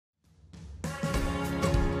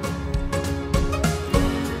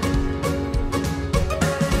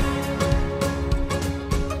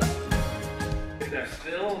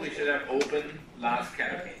have open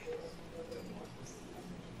LAScanopy,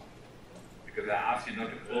 because I asked you not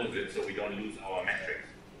to close it so we don't lose our metrics.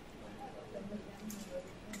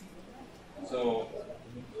 So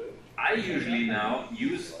I usually now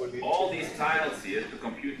use all these tiles here to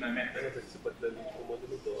compute my metrics.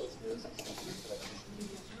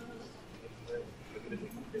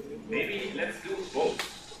 Maybe let's do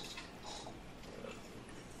both.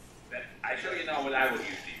 I show you now what I would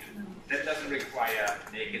usually do. That doesn't require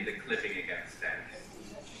making the clipping against stands.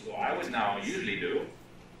 So I would now usually do,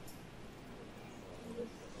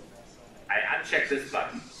 I uncheck this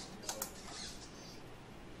button.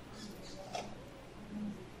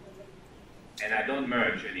 And I don't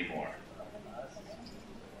merge anymore.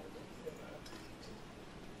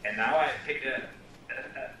 And now I pick a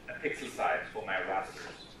pixel size for my rasters.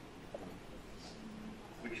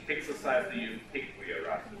 Which pixel size do you pick for your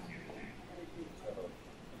rasters usually?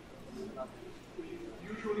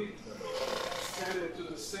 Usually set it to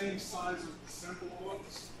the same size of the sample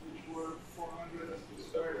plots, which were 400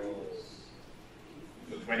 square meters.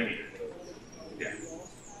 So 20 meters. Yeah.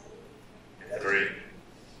 It's very.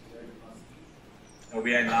 No,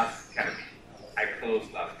 we are in LAScanopy. I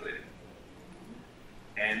closed last grid.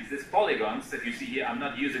 And these polygons that you see here, I'm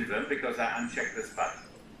not using them because I unchecked this button.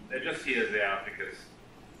 They're just here, there because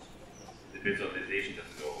the visualization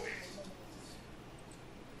doesn't go away.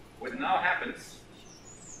 What now happens,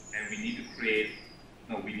 and we need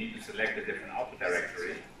to select a different output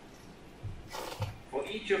directory. For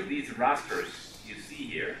each of these rasters you see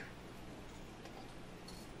here,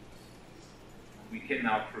 we can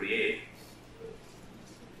now create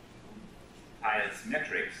tiles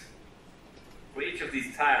metrics. For each of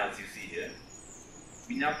these tiles you see here,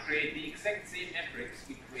 we now create the exact same metrics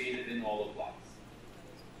we created in all the plots.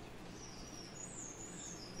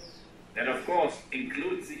 That of course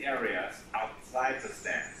includes the areas outside the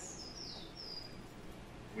stands,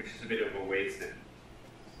 which is a bit of a wasted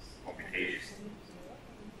computation.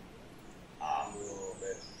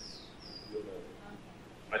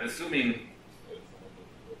 But assuming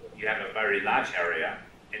you have a very large area,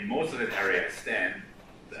 and most of that area is stand,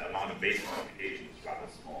 the amount of basic computation is rather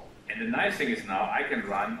small. And the nice thing is now I can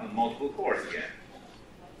run on multiple cores again.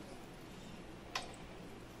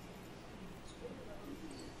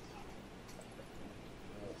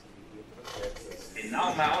 And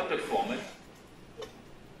now my output format,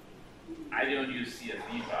 I don't use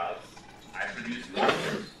CSV files, I produce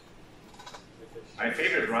rasters. My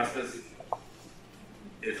favorite rasters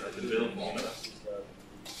is the build format.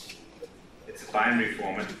 It's a binary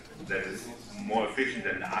format that is more efficient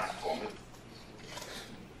than the ASC format.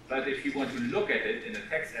 But if you want to look at it in a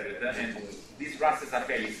text editor, and these rasters are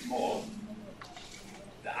fairly small,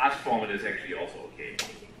 the ASC format is actually also okay.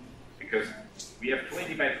 Because we have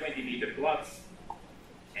 20 by 20 meter plots,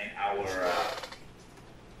 and our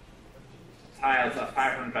tiles are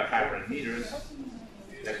 500 by 500 meters.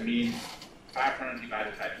 That means 500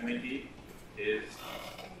 divided by 20 is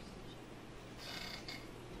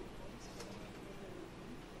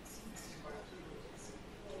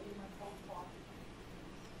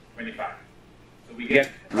 25. So we get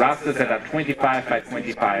rasters that are 25 by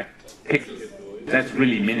 25 pixels. That's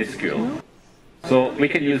really minuscule. So we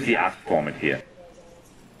can use the ASC format here.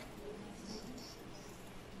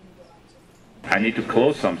 I need to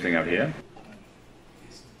close something up here.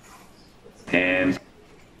 And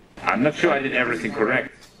I'm not sure I did everything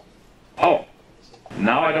correct. Oh,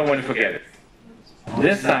 now I don't want to forget it.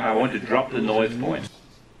 This time I want to drop the noise point.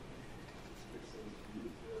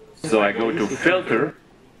 So I go to Filter,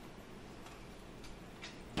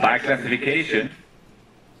 by classification,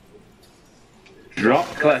 drop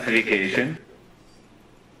classification.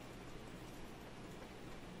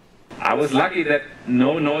 I was lucky that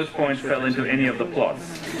no noise points fell into any of the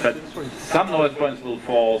plots, but some noise points will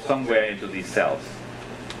fall somewhere into these cells.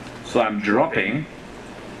 So I'm dropping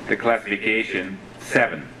the classification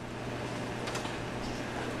 7.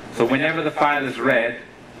 So whenever the file is read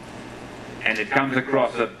and it comes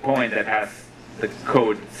across a point that has the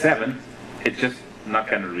code 7, it's just not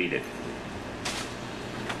going to read it.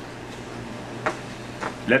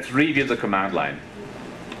 Let's review the command line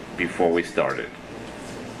before we start it.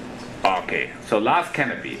 Okay, so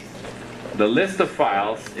LAScanopy. The list of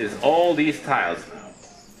files is all these tiles.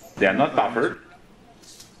 They are not buffered.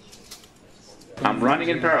 I'm running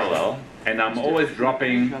in parallel, and I'm always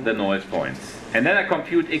dropping the noise points. And then I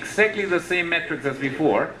compute exactly the same metrics as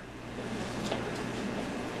before.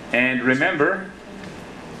 And remember,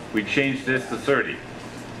 we changed this to 30.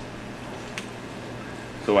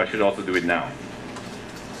 So I should also do it now.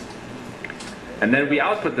 And then we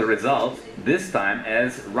output the result, this time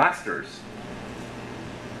as rasters.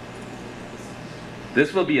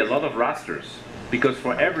 this will be a lot of rasters, because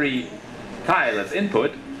for every tile as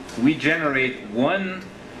input, we generate one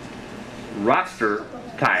raster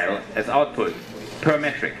tile as output per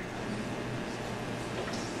metric.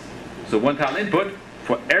 So one tile input,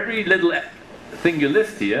 for every little thing you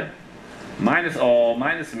list here, minus all,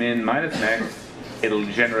 minus min, minus max, it'll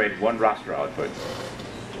generate one raster output.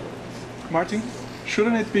 Martin,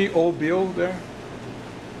 shouldn't it be all Bill there?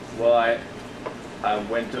 Well, I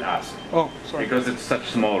went to ask. Oh, sorry. Because it's such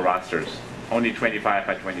small rasters, only 25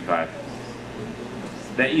 by 25.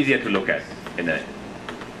 They're easier to look at in a.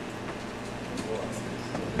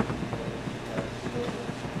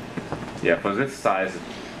 Yeah, for this size, it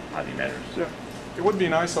hardly matters. Yeah, it would be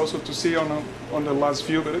nice also to see on the last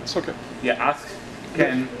view, but it's okay. Yeah, ask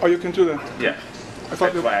can. Oh, you can do that. Yeah. I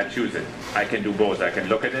thought That's why I choose it. I can do both. I can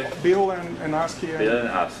look at it. Bill and ASCII. Bill and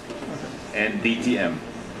ask. Okay. And DTM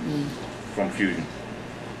from Fusion.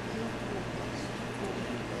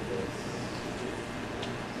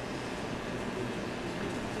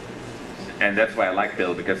 And that's why I like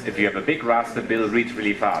Bill, because if you have a big raster, Bill reads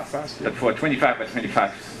really fast. Yeah. But for a 25 by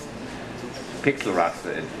 25 pixel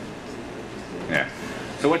raster, yeah.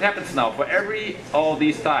 So what happens now? For all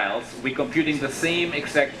these tiles, we're computing the same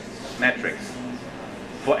exact metrics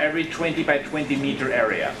for every 20 by 20 meter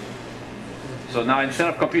area. So now instead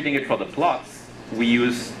of computing it for the plots, we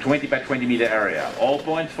use 20 by 20 meter area. All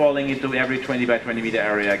points falling into every 20 by 20 meter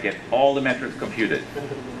area get all the metrics computed.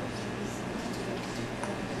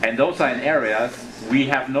 And those are in areas we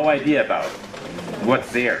have no idea about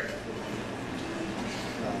what's there.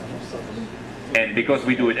 And because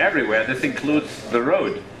we do it everywhere, this includes the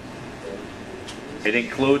road. It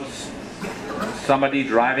includes somebody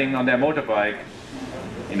driving on their motorbike,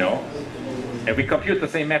 you know, and we compute the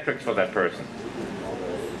same metrics for that person.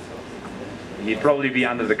 He'd probably be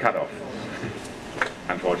under the cutoff,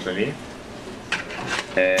 unfortunately.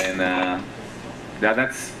 And yeah,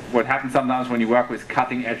 that's what happens sometimes when you work with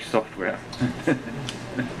cutting-edge software.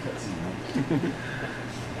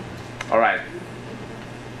 All right.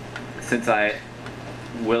 Since I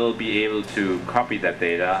will be able to copy that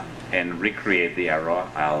data and recreate the error,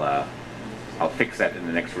 I'll fix that in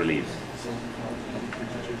the next release.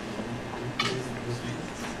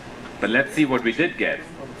 But let's see what we did get.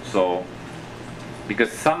 So,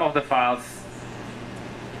 because some of the files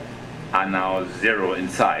are now 0 in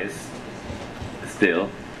size, still,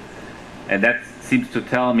 and that seems to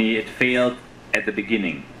tell me it failed at the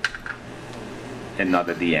beginning and not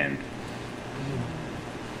at the end.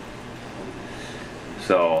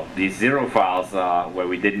 So these 0 files are where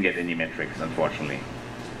we didn't get any metrics, unfortunately.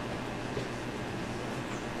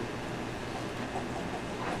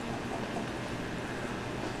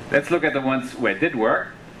 Let's look at the ones where it did work.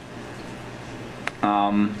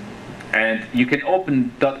 And you can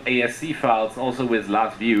open .asc files also with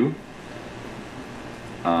last view.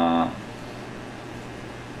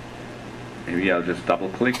 Maybe I'll just double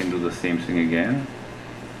click and do the same thing again.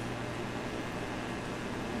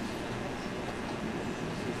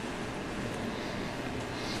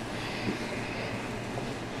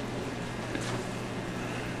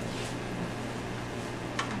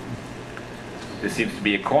 This seems to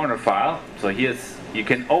be a corner file. So here's, you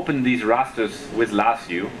can open these rasters with last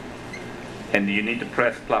view, and you need to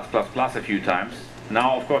press +++ a few times.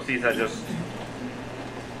 Now, of course, these are just,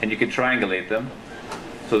 and you can triangulate them.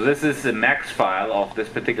 So this is the max file of this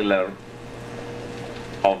particular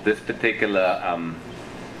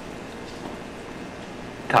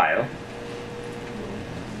tile.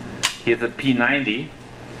 Here's a P90.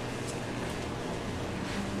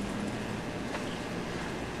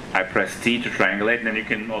 I press T to triangulate, and then you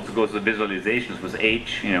can also go to the visualizations with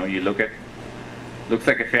H. You know, you look at, looks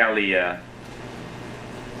like a fairly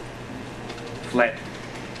flat.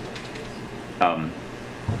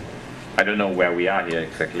 I don't know where we are here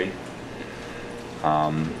exactly.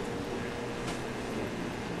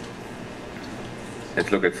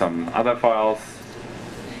 Let's look at some other files.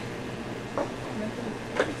 A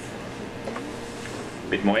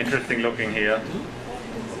bit more interesting looking here.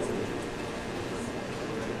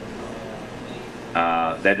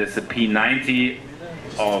 That is a P90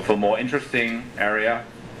 of a more interesting area.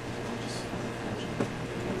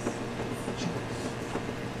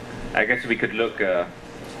 I guess we could look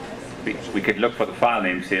we could look for the file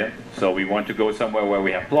names here. So we want to go somewhere where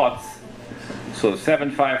we have plots. So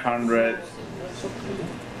 7500.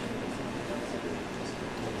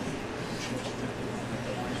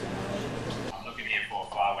 I'm looking here for a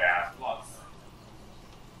file where I have plots.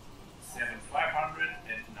 7500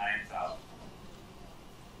 and 9000.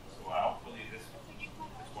 So hopefully this is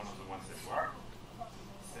one of the ones that work.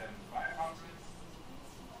 7500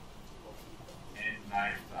 and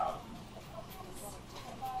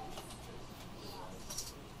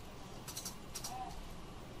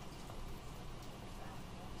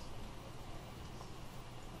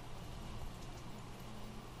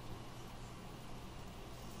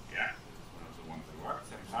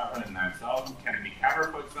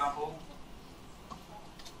cover, for example.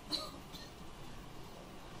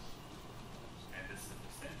 And this is the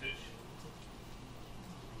percentage.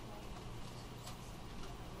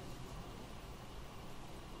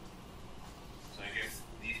 So I guess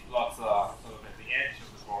these plots are sort of at the edge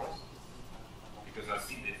of the forest, because I've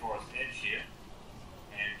seen the forest edge here.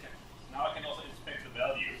 And now I can also inspect the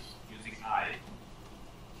values using I,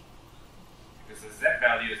 because the Z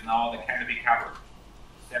value is now the canopy cover,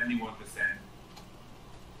 71%.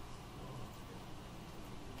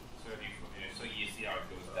 So you see how it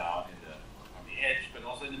goes down on the edge, but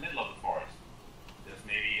also in the middle of the forest. There's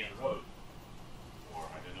maybe a road, or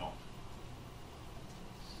I don't know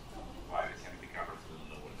why the canopy cover is a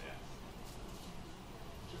little lower there.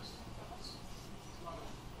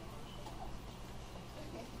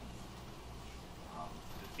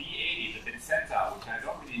 The B80, the Vincenta, which I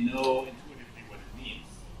don't really know intuitively what it means.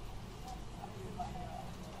 But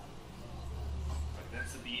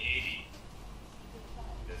that's the B80,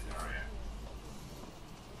 this area.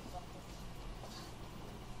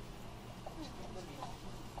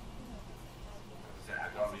 As I said, I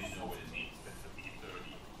don't really know what it means. That's the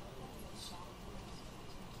B30.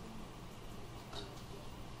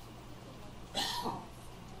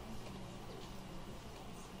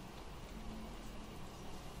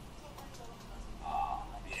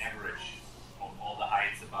 The average of all the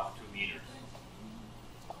heights above 2 meters.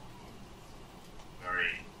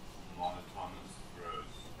 Very monotonous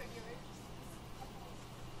rows.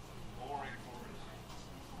 Boring forest.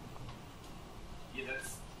 Yeah,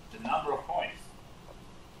 that's the number of points.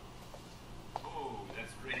 Oh,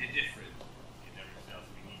 that's really different in every cell. So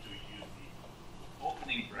we need to use the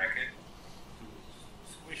opening bracket to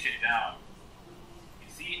squish it down. You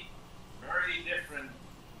see, very different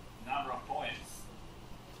number of points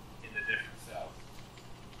in the different cells.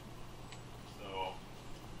 So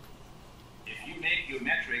if you make your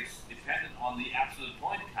metrics dependent on the absolute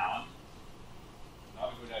point count,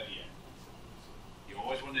 not a good idea. You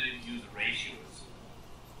always want to use ratios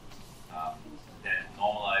that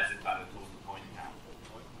normalize it by the total point count,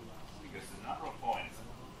 because the number of points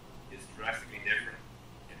is drastically different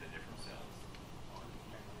in the different cells.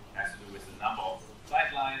 It has to do with the number of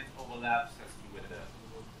flight lines, overlaps, has to do with the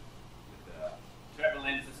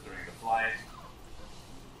turbulences during the flight.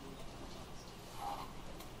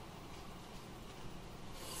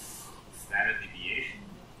 Standard deviation.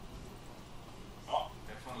 Oh,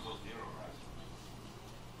 that's one of those zero, right?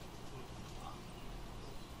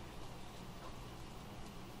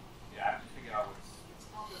 Yeah, I have to figure out what's. It's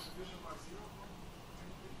not a division by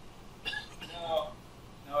 0.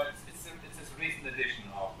 No, it's this recent edition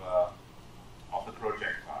of the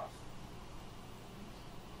project files.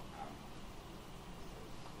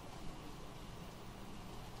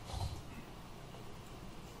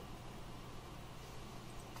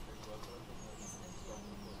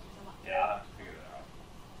 Yeah, I'll have to figure that out.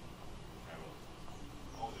 I will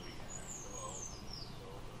over the weekend.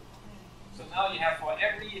 So now you have for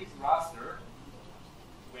every raster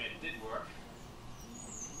where it did work,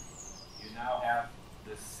 you now have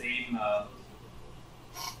the same,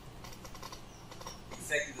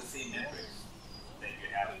 exactly the same metrics that you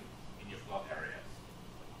have in your plot areas.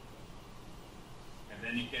 And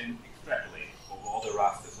then you can extrapolate over all the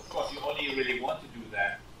rasters. Of course, you only really want to do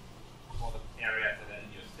that for the areas that are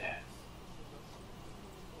in your stats.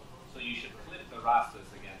 So you should flip the rasters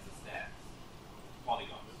against the stats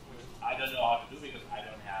polygons, which I don't know how to do because I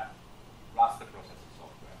don't have